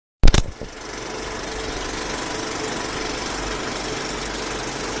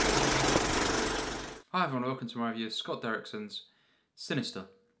Hi everyone, welcome to my review of Scott Derrickson's Sinister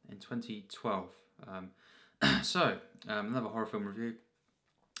in 2012. Another horror film review,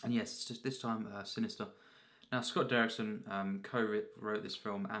 and yes, it's just this time Sinister. Now, Scott Derrickson co-wrote this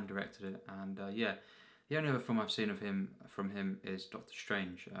film and directed it, and the only other film I've seen of him from him is Doctor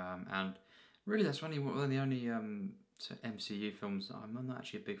Strange, and really that's one of the only MCU films that I'm not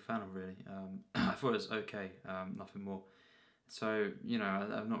actually a big fan of. Really, I thought it was okay, nothing more. So,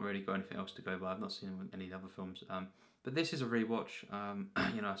 I've not really got anything else to go by. I've not seen any of the other films. But this is a rewatch.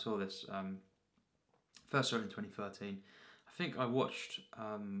 I saw this, first saw it in 2013. I think I watched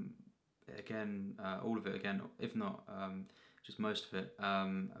it again, all of it again, if not just most of it,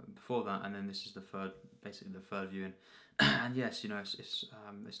 before that. And then this is basically the third viewing. And yes,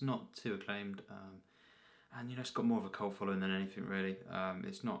 it's not too acclaimed. And, it's got more of a cult following than anything really.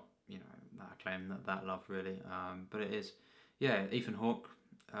 It's not, that acclaimed, that loved really. But it is. Yeah, Ethan Hawke.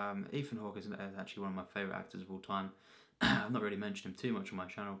 Ethan Hawke is actually one of my favourite actors of all time. I've not really mentioned him too much on my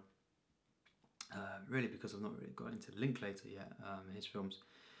channel, really because I've not really got into Linklater yet, his films.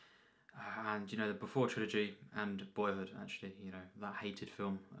 And the Before trilogy and Boyhood, actually, that hated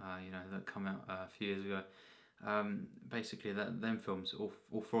film, that came out a few years ago. Basically, them films,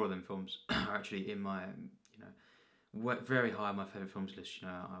 all four of them films, are actually in my, very high on my favourite films list.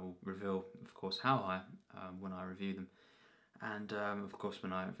 I will reveal, of course, how high when I review them. And of course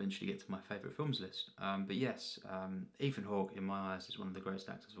when I eventually get to my favourite films list. But yes, Ethan Hawke in my eyes is one of the greatest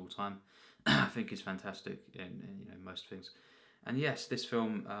actors of all time. I think he's fantastic in most things. And yes, this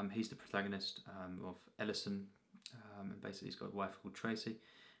film, he's the protagonist of Ellison, and basically he's got a wife called Tracy,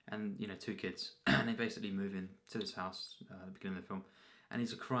 and two kids. And they basically move in to this house at the beginning of the film. And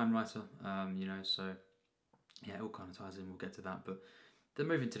he's a crime writer, so yeah, it all kind of ties in. We'll get to that, but they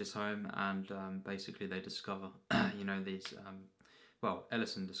move into this home, and basically they discover, these.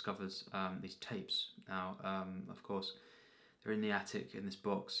 Ellison discovers these tapes. Now, of course, they're in the attic in this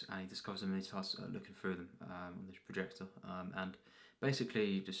box, and he discovers them, and he starts looking through them on this projector, and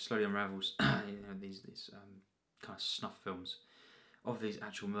basically just slowly unravels, these kind of snuff films of these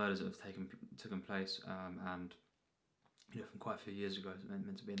actual murders that have taken place, and from quite a few years ago, it's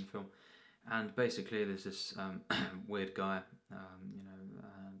meant to be in the film. And basically, there's this weird guy,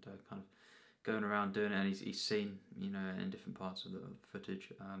 and kind of going around doing it, and he's seen, in different parts of the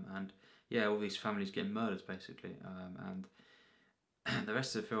footage, and yeah, all these families getting murdered, basically, and the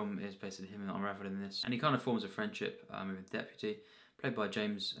rest of the film is basically him unraveling this, and he kind of forms a friendship with the deputy, played by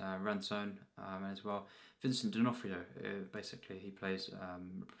James Ransone, and as well Vincent D'Onofrio. Basically, he plays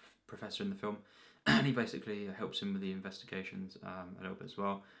professor in the film, and he basically helps him with the investigations a little bit as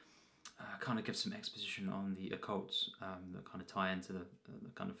well. Kind of gives some exposition on the occults that kind of tie into the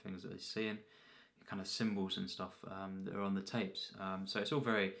kind of things that he's seeing, kind of symbols and stuff that are on the tapes. So it's all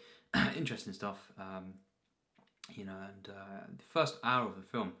very interesting stuff, and the first hour of the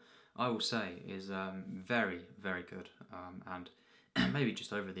film, I will say, is very, very good, and maybe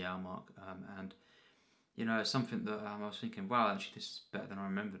just over the hour mark, and it's something that I was thinking, wow, actually this is better than I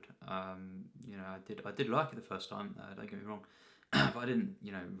remembered. I did like it the first time, don't get me wrong. But I didn't,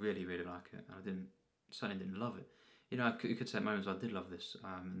 really, really like it. And certainly didn't love it. You could say at moments I did love this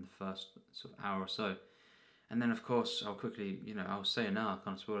in the first sort of hour or so. And then, of course, I'll quickly, I'll say it now,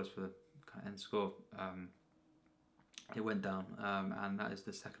 kind of spoilers for the kind of end score. It went down, and that is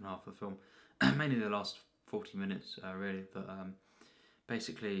the second half of the film. Mainly the last 40 minutes, really. But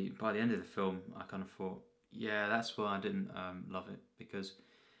basically, by the end of the film, I kind of thought, yeah, that's why I didn't love it. Because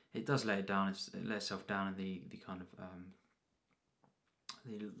it does let it down. It let itself down in the kind of...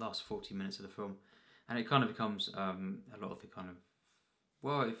 the last 40 minutes of the film, and it kind of becomes a lot of the kind of,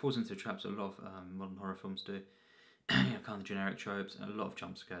 it falls into the traps that a lot of modern horror films do, kind of generic tropes and a lot of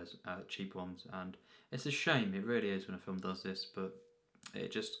jump scares, cheap ones, and it's a shame, it really is, when a film does this, but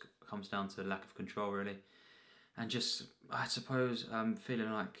it just comes down to lack of control really, and just, I suppose,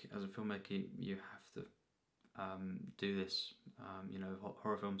 feeling like as a filmmaker you have to do this,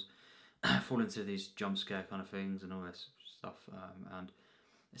 horror films fall into these jump scare kind of things and all this stuff, and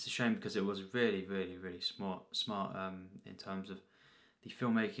it's a shame because it was really, really, really smart in terms of the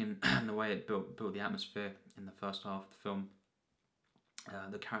filmmaking and the way it built the atmosphere in the first half of the film.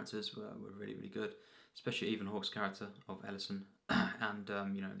 The characters were really, really good, especially Ethan Hawke's character of Ellison, and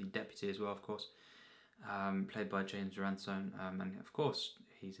the deputy as well, of course, played by James Ransone, and of course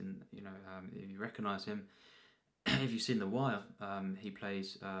he's in, if you recognise him, if you've seen The Wire, he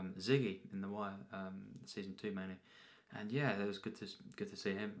plays Ziggy in The Wire, season 2 mainly. And yeah, it was good to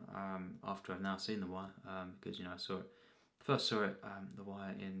see him after I've now seen The Wire, because I first saw it The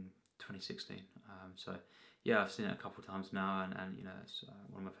Wire in 2016. So yeah, I've seen it a couple of times now, and you know, it's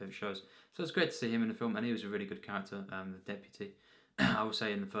one of my favourite shows. So it's great to see him in the film, and he was a really good character, the deputy. I would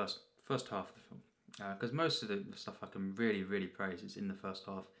say in the first half of the film, because most of the stuff I can really praise is in the first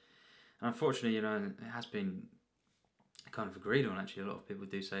half. And unfortunately, you know, it has been kind of agreed on. Actually, a lot of people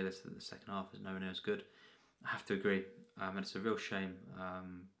do say this, that the second half is nowhere near as good. I have to agree, and it's a real shame.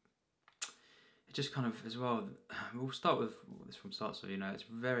 It just kind of, as well, we'll start with this from start. So, you know, it's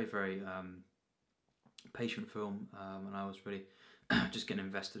very patient film, and I was really just getting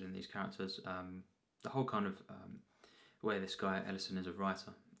invested in these characters. The whole kind of way this guy Ellison is a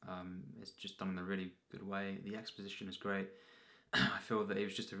writer, it's just done in a really good way. The exposition is great. I feel that he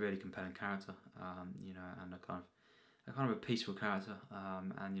was just a really compelling character, you know, and a kind of a peaceful character,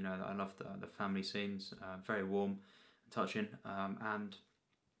 and you know, I loved the family scenes, very warm and touching, and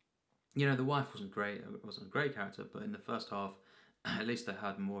you know, the wife wasn't great. It wasn't a great character, but in the first half, at least they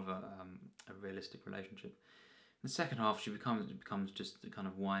had more of a realistic relationship. In the second half, she becomes just a kind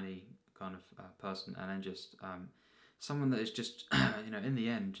of whiny kind of person, and then just someone that is just you know, in the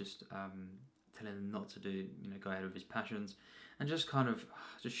end, just telling him not to do, you know, go ahead with his passions, and just kind of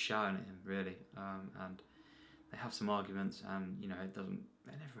just shouting at him really, and they have some arguments, and you know, it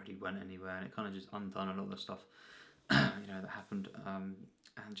never really went anywhere, and it kind of just undone a lot of the stuff you know, that happened,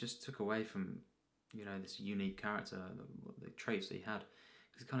 and just took away from, you know, this unique character, the traits that he had,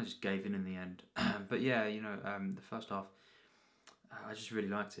 because he kind of just gave in the end. But yeah, you know, the first half, I just really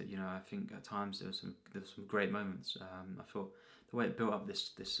liked it. You know, I think at times there was some great moments. I thought the way it built up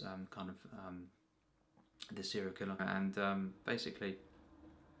this kind of this serial killer, and basically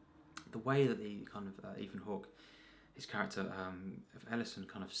the way that the kind of Ethan Hawke, his character of Ellison,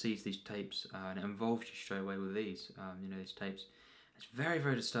 kind of sees these tapes, and it involves you straight away with these, you know, these tapes. It's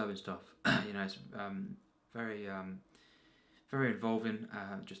very disturbing stuff. You know, it's very involving.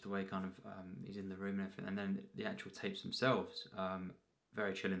 Just the way kind of he's in the room and everything, and then the actual tapes themselves,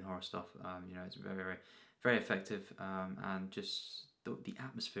 very chilling horror stuff. You know, it's very effective, and just the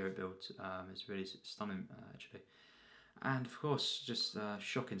atmosphere it builds is really stunning, actually. And of course, just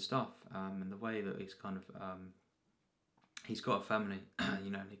shocking stuff, and the way that he's kind of he's got a family,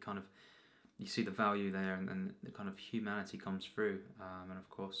 you know, and he kind of, you see the value there, and the kind of humanity comes through, and of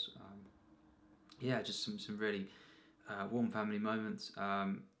course, yeah, just some really warm family moments,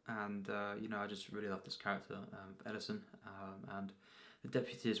 and you know, I just really love this character, Ellison, and the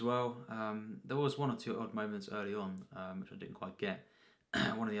deputy as well. There was one or two odd moments early on, which I didn't quite get.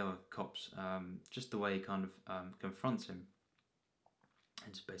 One of the other cops, just the way he kind of confronts him,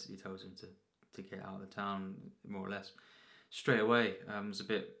 and just basically tells him to get out of the town, more or less, straight away, was a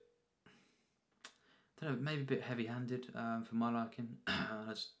bit, I don't know, maybe a bit heavy-handed for my liking. I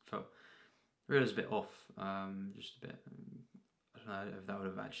just felt really was a bit off, just a bit. I don't know if that would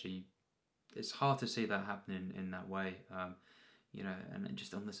have actually. It's hard to see that happening in that way, you know, and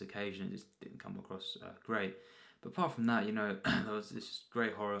just on this occasion, it just didn't come across great. But apart from that, you know, there was this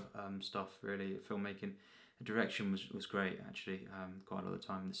great horror stuff. Really, filmmaking, the direction was great actually. Quite a lot of the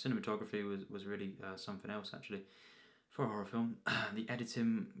time, the cinematography was really something else actually for a horror film. The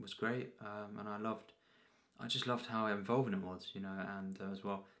editing was great, and I just loved how involving it was, you know, and as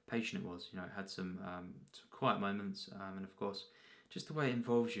well patient it was. You know, it had some quiet moments, and of course, just the way it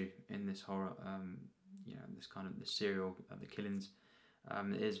involves you in this horror. You know, this kind of the serial, the killings.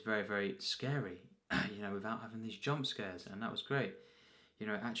 It is very scary. You know, without having these jump scares, and that was great. You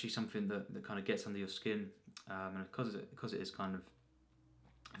know, actually something that kind of gets under your skin, and because it is kind of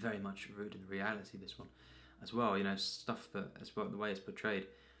very much rooted in reality. This one, as well. You know, stuff that, as well, the way it's portrayed,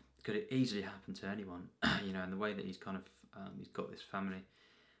 could easily happen to anyone. You know, and the way that he's kind of he's got this family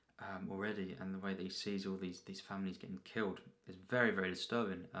already, and the way that he sees all these families getting killed is very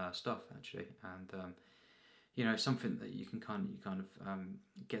disturbing stuff actually, and you know, something that you kind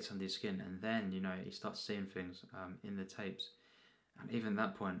of gets under your skin, and then, you know, he starts seeing things in the tapes, and even at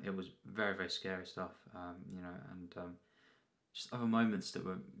that point, it was very scary stuff. You know, and just other moments that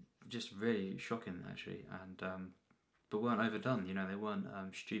were just really shocking actually, and but weren't overdone. You know, they weren't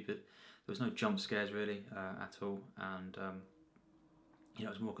stupid. There was no jump scares really at all, and you know,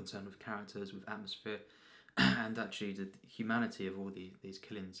 I was more concerned with characters, with atmosphere, and actually the humanity of all these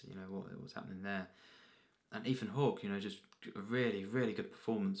killings. You know, what was happening there. And Ethan Hawke, you know, just a really good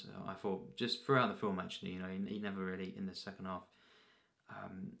performance. I thought just throughout the film actually. You know, he never really in the second half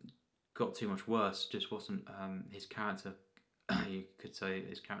got too much worse. Just wasn't his character. You could say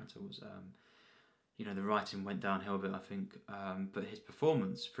his character was. You know, the writing went downhill a bit, I think, but his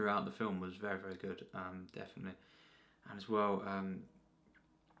performance throughout the film was very good, definitely. And as well,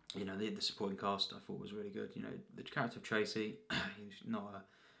 you know, the supporting cast I thought was really good. You know, the character of Tracy, he's not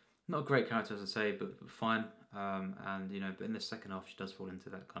not a great character as I say, but fine. And but in the second half, she does fall into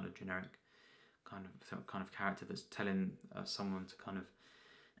that kind of generic kind of character that's telling someone to kind of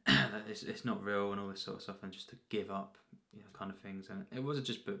that it's not real and all this sort of stuff, and just to give up, kind of things. And it was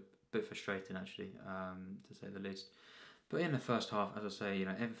just a bit frustrating actually, to say the least. But in the first half, as I say,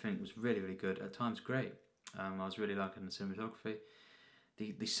 everything was really, really good. At times, great. I was really liking the cinematography.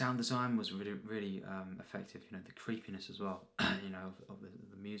 The sound design was really, really effective. The creepiness as well. Of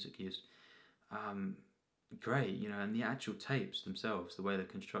the music used. Great. And the actual tapes themselves, the way they're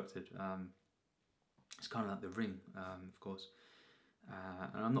constructed. It's kind of like The Ring, of course.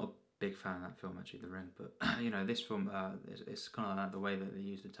 And I'm not a big fan of that film actually, The Ring. But this film, it's kind of like the way that they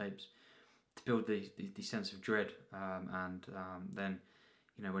use the tapes to build the sense of dread, and then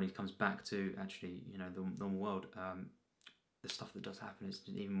when he comes back to actually the normal world, the stuff that does happen is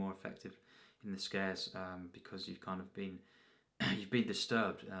even more effective in the scares, because you've kind of been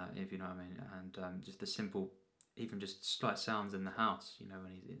disturbed, if you know what I mean. And just the simple, even just slight sounds in the house,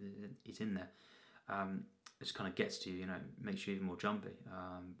 when he's in there, it just kind of gets to you, makes you even more jumpy.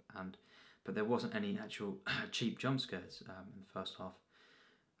 But there wasn't any actual cheap jump scares in the first half.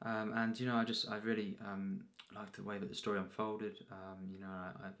 And I really liked the way that the story unfolded.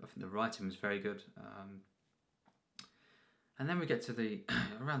 I think the writing was very good. And then we get to the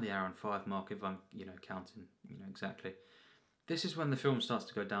around the hour and 5 mark, if I'm counting exactly. This is when the film starts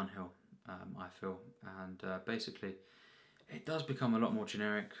to go downhill, I feel, and basically it does become a lot more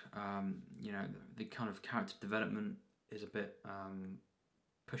generic. The kind of character development is a bit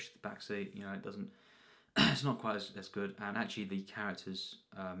pushed to the backseat. It doesn't. It's not quite as good, and actually the characters,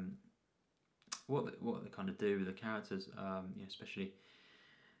 what they kind of do with the characters, especially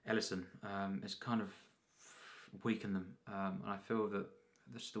Ellison, is kind of weaken them, and I feel that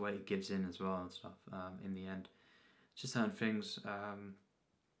that's the way it gives in as well and stuff. In the end, just certain things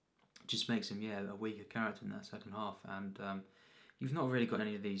just makes him a weaker character in that second half, and you've not really got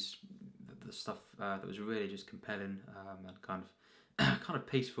any of the stuff that was really just compelling, and kind of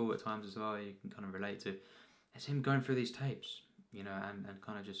peaceful at times as well. You can kind of relate to. It's him going through these tapes, and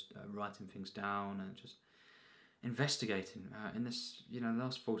kind of just writing things down and just investigating. In this, the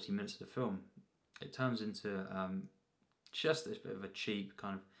last 40 minutes of the film, it turns into just this bit of a cheap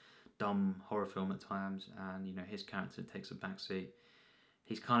kind of dumb horror film at times, and his character takes a backseat.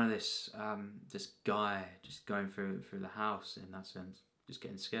 He's kind of this guy just going through the house in that sense, just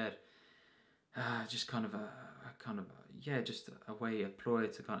getting scared. Just kind of just a way, a ploy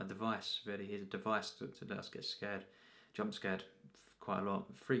to kind of device. Really, he's a device to let us get scared, jump scared quite a lot.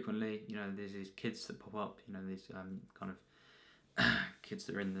 Frequently, there's these kids that pop up. These kind of kids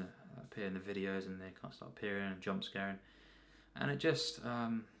that are appear in the videos, and they kind of start appearing and jump scaring. And it just, I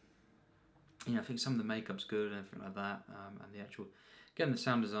think some of the makeup's good and everything like that, and the actual, again, the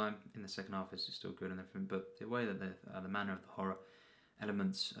sound design in the second half is still good and everything, but the way that the manner of the horror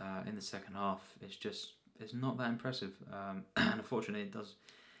elements in the second half is not that impressive, and unfortunately it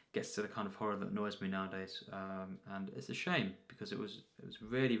gets to the kind of horror that annoys me nowadays, and it's a shame because it was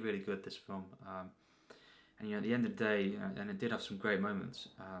really, really good, this film, and at the end of the day, and it did have some great moments,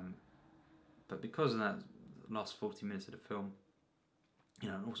 but because of that last 40 minutes of the film, it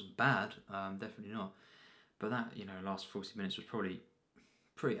wasn't bad, definitely not, but that last 40 minutes was probably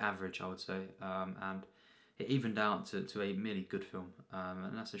pretty average, I would say, and it evened out to a merely good film,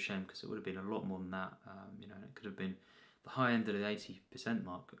 and that's a shame because it would have been a lot more than that. It could have been the high end of the 80%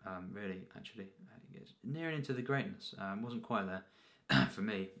 mark, really, actually. It's nearing into the greatness. Wasn't quite there for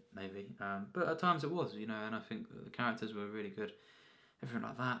me, maybe, but at times it was, and I think the characters were really good. Everything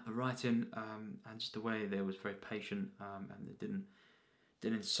like that, the writing, and just the way they was very patient, and it didn't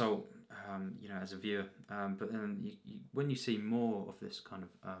insult, as a viewer. But then when you see more of this kind of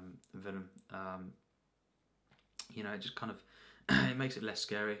villain, it just kind of it makes it less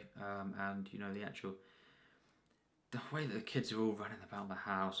scary, and the way that the kids are all running about the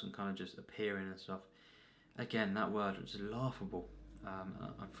house and kind of just appearing and stuff. Again, that word was laughable.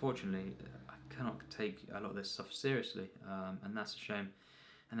 Unfortunately, I cannot take a lot of this stuff seriously, and that's a shame.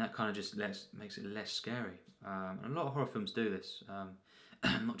 And that kind of just makes it less scary. And a lot of horror films do this,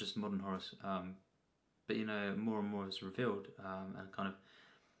 not just modern horrors, but more and more is revealed, and kind of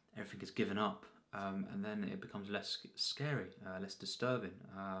everything is given up, and then it becomes less scary, less disturbing.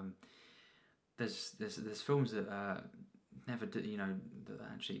 There's films that never do, that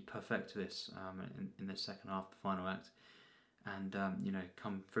actually perfect this, in the second half, the final act, and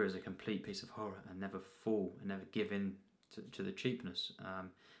come through as a complete piece of horror and never fall and never give in to the cheapness,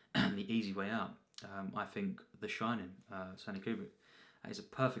 and the easy way out. I think The Shining, Stanley Kubrick, is a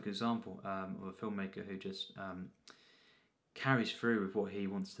perfect example of a filmmaker who just carries through with what he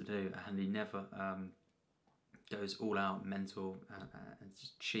wants to do, and he never goes all out mental and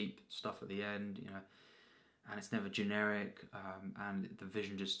just cheap stuff at the end, you know, and it's never generic, and the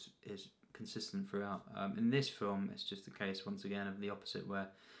vision just is consistent throughout. In this film, it's just the case once again of the opposite, where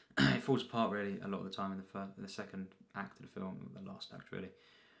it falls apart really a lot of the time in the second act of the film, the last act really.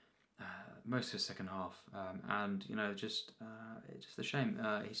 Most of the second half, and you know, just it's just a shame.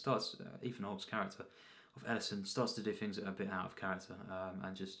 He starts Ethan Hawke's character of Ellison starts to do things that are a bit out of character,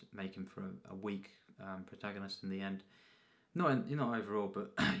 and just make him for a weak protagonist in the end. Not overall,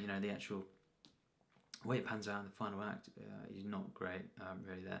 but you know, the actual way it pans out in the final act, he's not great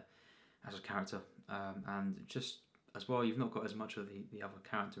really there as a character, and just as well, you've not got as much of the other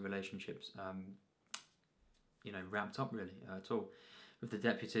character relationships, you know, wrapped up really at all. With the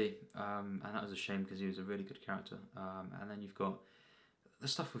deputy, and that was a shame because he was a really good character. And then you've got the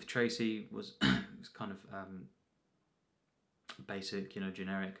stuff with Tracy was was kind of basic, you know,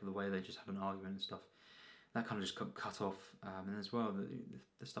 generic. The way they just had an argument and stuff, that kind of just got cut off. And as well,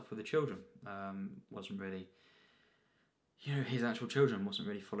 the stuff with the children wasn't really, you know, his actual children wasn't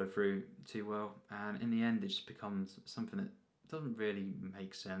really followed through too well. And in the end, it just becomes something that doesn't really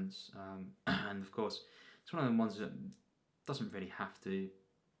make sense. And of course, it's one of the ones that doesn't really have to,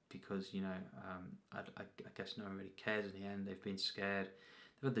 because you know, I guess no one really cares in the end. They've been scared.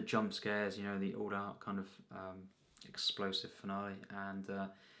 They've had the jump scares, you know, the all-out kind of explosive finale, and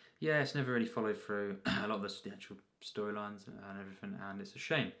yeah, it's never really followed through. A lot of the actual storylines and everything, and it's a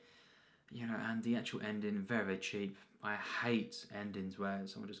shame, you know. And the actual ending, very, very cheap. I hate endings where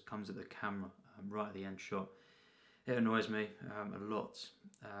someone just comes at the camera right at the end shot. It annoys me a lot.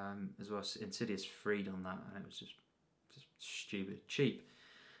 As well, Insidious freed on that, and it was just stupid, cheap.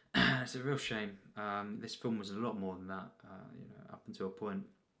 It's a real shame. This film was a lot more than that, you know, up until a point.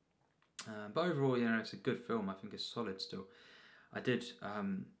 But overall, you know, it's a good film. I think it's solid still. I did,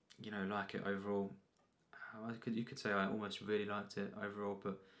 you know, like it overall. You could say I almost really liked it overall,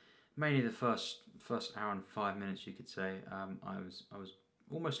 but mainly the first hour and 5 minutes, you could say, I was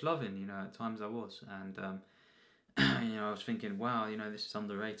almost loving. You know, at times I was, and you know, I was thinking, wow, you know, this is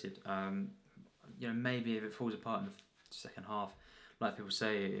underrated. You know, maybe if it falls apart in the second half, like people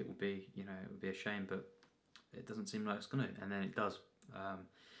say, it will be, you know, it would be a shame, but it doesn't seem like it's gonna, and then it does.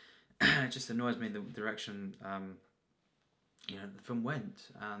 It just annoys me the direction, you know, the film went,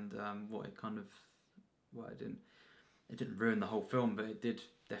 and what it kind of, well, it didn't ruin the whole film, but it did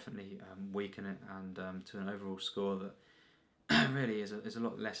definitely weaken it, and to an overall score that really is a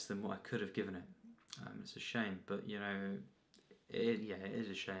lot less than what I could have given it. It's a shame, but you know, it is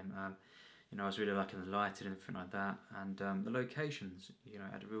a shame. You know, I was really liking the lighting and everything like that, and the locations, you know,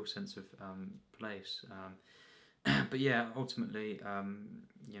 had a real sense of place. But yeah, ultimately,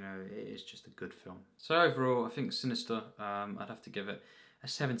 you know, it is just a good film. So overall, I think Sinister, I'd have to give it a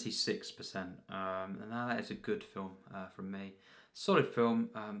 76%. And now that is a good film from me. Solid film.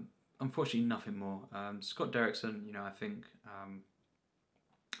 Unfortunately, nothing more. Scott Derrickson, you know, I think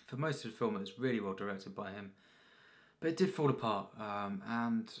for most of the film, it was really well directed by him. But it did fall apart,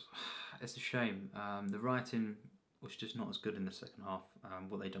 and it's a shame. The writing was just not as good in the second half,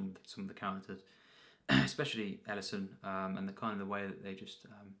 what they'd done with some of the characters, especially Ellison, and the kind of the way that they just,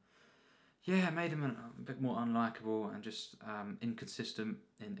 yeah, made him a bit more unlikable and just inconsistent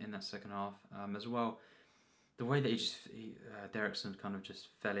in that second half. As well, the way that Derrickson kind of just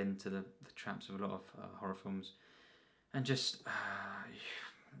fell into the traps of a lot of horror films, and just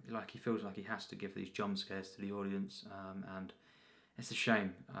like he feels like he has to give these jump scares to the audience, and it's a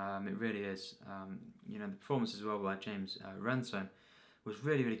shame. It really is. You know, the performance as well by James Ransone was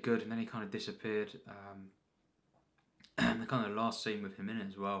really, really good, and then he kind of disappeared. And the kind of last scene with him in it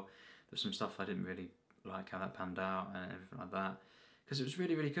as well, there's some stuff I didn't really like how that panned out and everything like that, because it was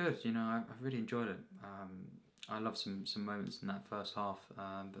really, really good. You know, I really enjoyed it. I love some moments in that first half,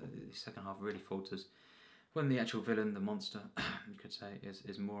 but the second half really falters when the actual villain, the monster, you could say,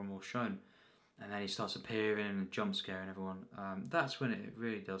 is more and more shown, and then he starts appearing and jump scaring everyone. That's when it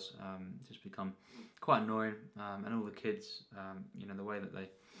really does just become quite annoying, and all the kids, you know, the way that they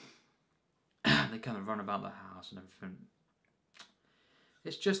kind of run about the house and everything.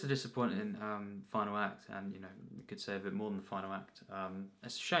 It's just a disappointing final act, and you know, you could say a bit more than the final act.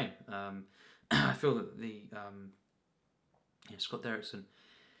 It's a shame. I feel that Scott Derrickson,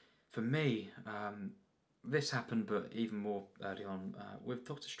 for me, this happened, but even more early on with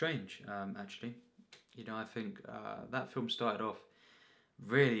Doctor Strange. Actually, you know, I think that film started off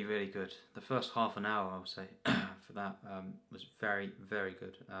really, really good. The first half an hour, I would say, for that was very, very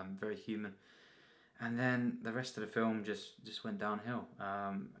good, very human. And then the rest of the film just went downhill.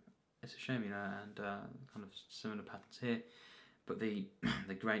 it's a shame, and kind of similar patterns here. But the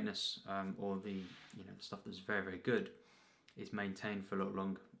the greatness, or the the stuff that's very very good, is maintained for a lot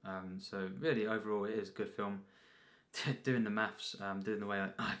longer. So really, overall, it is a good film. Doing the maths, doing the way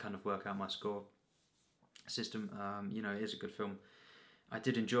I kind of work out my score system, it is a good film. I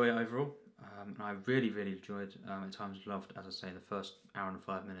did enjoy it overall, and I really really enjoyed. At times loved, as I say, the first hour and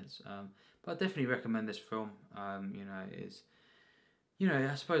 5 minutes. But I definitely recommend this film. It is.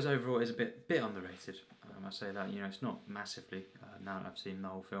 I suppose overall it is a bit underrated. I say that, it's not massively. Now that I've seen the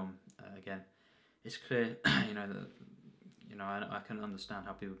whole film again, it's clear, that, I can understand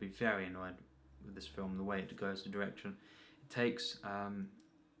how people would be very annoyed with this film, the way it goes, the direction it takes,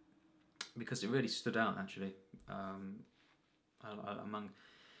 because it really stood out actually, among,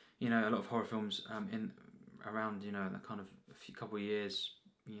 a lot of horror films in around, the kind of couple of years,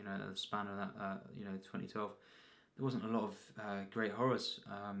 the span of that, 2012. There wasn't a lot of great horrors,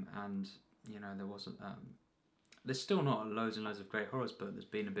 and there wasn't. There's still not loads and loads of great horrors, but there's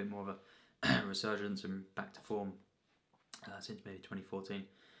been a bit more of a resurgence and back to form since maybe 2014.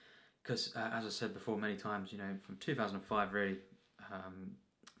 Because as I said before many times, from 2005 really,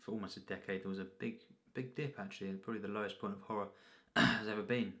 for almost a decade, there was a big dip actually, probably the lowest point of horror has ever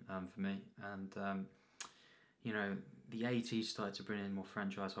been for me. And the 80s started to bring in more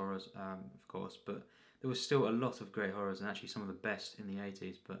franchise horrors, of course, but there was still a lot of great horrors, and actually some of the best in the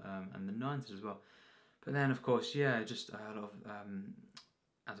 80s, but and the 90s as well. But then, of course, just a lot of,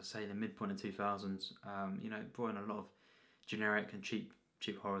 as I say, the midpoint of 2000s, brought in a lot of generic and cheap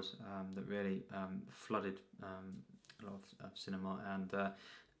horrors that really flooded a lot of cinema.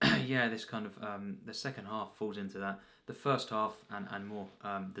 And this kind of, the second half falls into that. The first half and more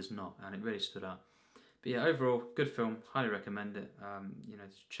does not, and it really stood out. But yeah, overall, good film. Highly recommend it. To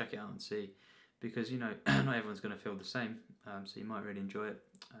check it out and see. Because not everyone's going to feel the same, so you might really enjoy it,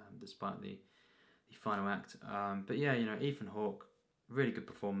 despite the final act. But yeah, Ethan Hawke, really good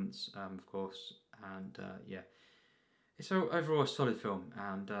performance, of course, and it's overall a solid film,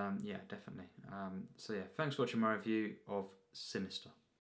 and definitely. So yeah, thanks for watching my review of Sinister.